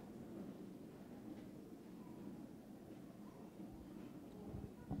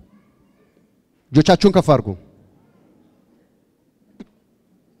እጆቻችሁን ከፍ አድርጉ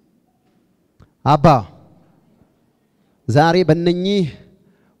አባ ዛሬ በእነኚህ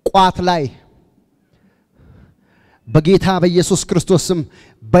ቋት ላይ በጌታ በኢየሱስ ክርስቶስ ስም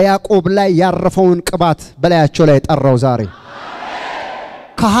በያዕቆብ ላይ ያረፈውን ቅባት በላያቸው ላይ ጠራው ዛሬ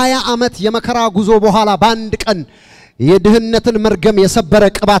ከ20 ዓመት የመከራ ጉዞ በኋላ በአንድ ቀን የድህነትን መርገም የሰበረ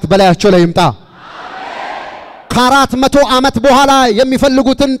ቅባት በላያቸው ላይ ይምጣ ከ400 ዓመት በኋላ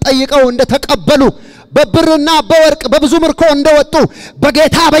የሚፈልጉትን ጠይቀው እንደተቀበሉ በብርና በወርቅ በብዙ ምርኮ እንደወጡ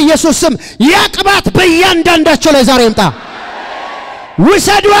በጌታ በኢየሱስ ስም ያ ቅባት በእያንዳንዳቸው ላይ ዛሬ ይምጣ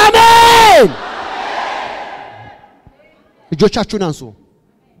ውሰዱ አሜን እጆቻችሁን አንሱ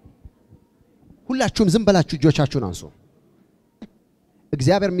ሁላችሁም ዝም በላችሁ እጆቻችሁን አንሱ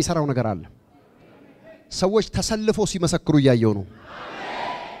እግዚአብሔር የሚሰራው ነገር አለ ሰዎች ተሰልፈው ሲመሰክሩ ያያዩ ነው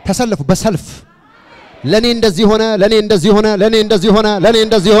ተሰልፉ በሰልፍ ለኔ እንደዚህ ሆነ ለኔ እንደዚህ ሆነ ለኔ እንደዚህ ሆነ ለኔ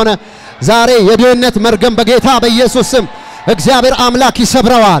እንደዚህ ሆነ ዛሬ የድህነት መርገም በጌታ በኢየሱስ ስም እግዚአብሔር አምላክ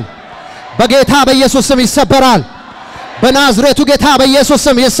ይሰብረዋል በጌታ በኢየሱስ ስም ይሰበራል በናዝሬቱ ጌታ በኢየሱስ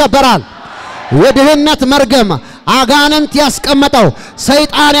ስም ይሰበራል የድህነት መርገም አጋንንት ያስቀመጠው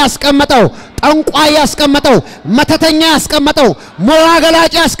ሰይጣን ያስቀመጠው ጠንቋይ ያስቀመጠው መተተኛ ያስቀመጠው ሞራ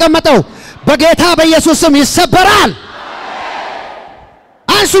ገላጭ ያስቀመጠው በጌታ በኢየሱስ ስም ይሰበራል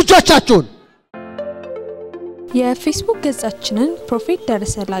አንሱ እጆቻችሁን የፌስቡክ ገጻችንን ፕሮፌት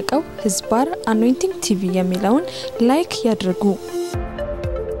ደረሰ ላቀው ህዝባር አኖይንቲንግ ቲቪ የሚለውን ላይክ ያድርጉ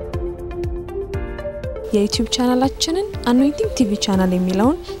የዩቲዩብ ቻናላችንን አኖይንቲንግ ቲቪ ቻናል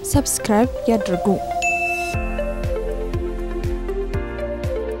የሚለውን ሰብስክራይብ ያድርጉ